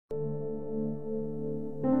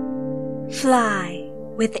Fly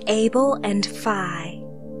with Abel and Phi.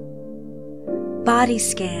 Body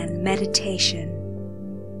scan meditation.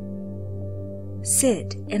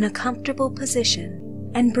 Sit in a comfortable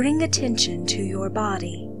position and bring attention to your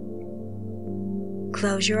body.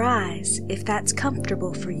 Close your eyes if that's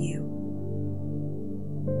comfortable for you.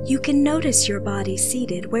 You can notice your body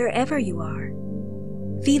seated wherever you are,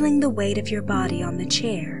 feeling the weight of your body on the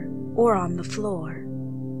chair or on the floor.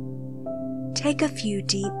 Take a few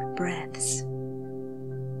deep breaths.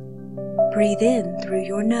 Breathe in through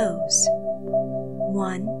your nose.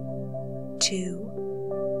 1,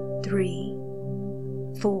 2, 3,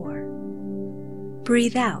 4.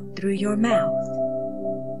 Breathe out through your mouth.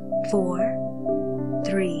 4,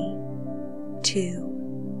 3, 2,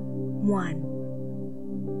 1.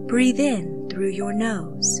 Breathe in through your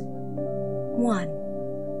nose. 1,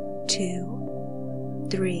 2,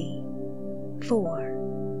 3, 4.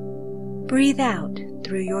 Breathe out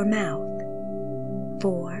through your mouth.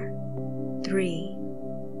 4, 3,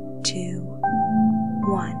 2,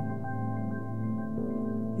 1.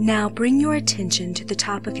 Now bring your attention to the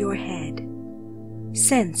top of your head.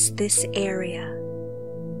 Sense this area.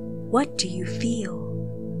 What do you feel?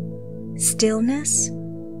 Stillness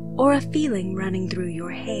or a feeling running through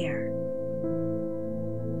your hair?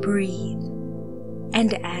 Breathe,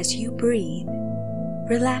 and as you breathe,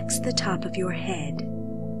 relax the top of your head.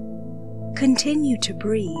 Continue to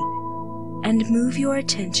breathe and move your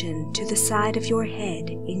attention to the side of your head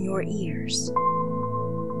in your ears.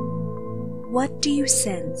 What do you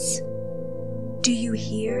sense? Do you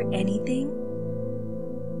hear anything?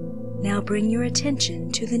 Now bring your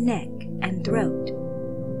attention to the neck and throat.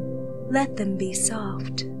 Let them be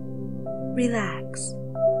soft. Relax.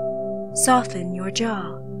 Soften your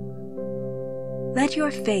jaw. Let your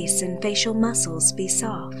face and facial muscles be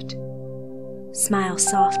soft. Smile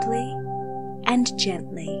softly and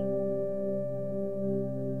gently.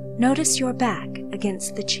 Notice your back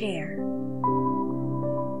against the chair.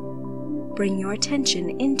 Bring your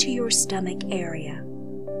attention into your stomach area.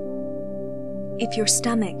 If your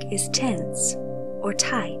stomach is tense or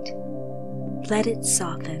tight, let it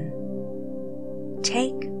soften.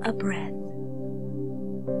 Take a breath.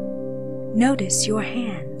 Notice your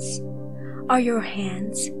hands. Are your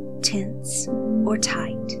hands tense or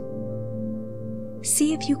tight?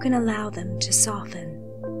 See if you can allow them to soften.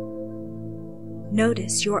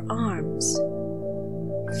 Notice your arms.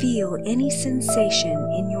 Feel any sensation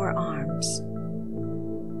in your arms.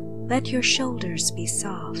 Let your shoulders be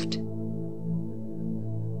soft.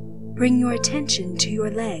 Bring your attention to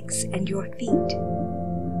your legs and your feet.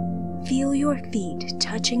 Feel your feet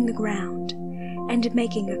touching the ground and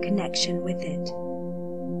making a connection with it.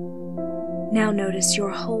 Now notice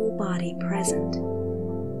your whole body present.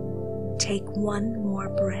 Take one more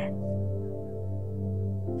breath.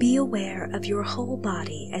 Be aware of your whole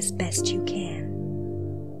body as best you can.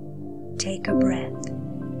 Take a breath,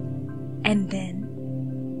 and then,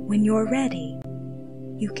 when you're ready,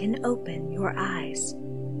 you can open your eyes.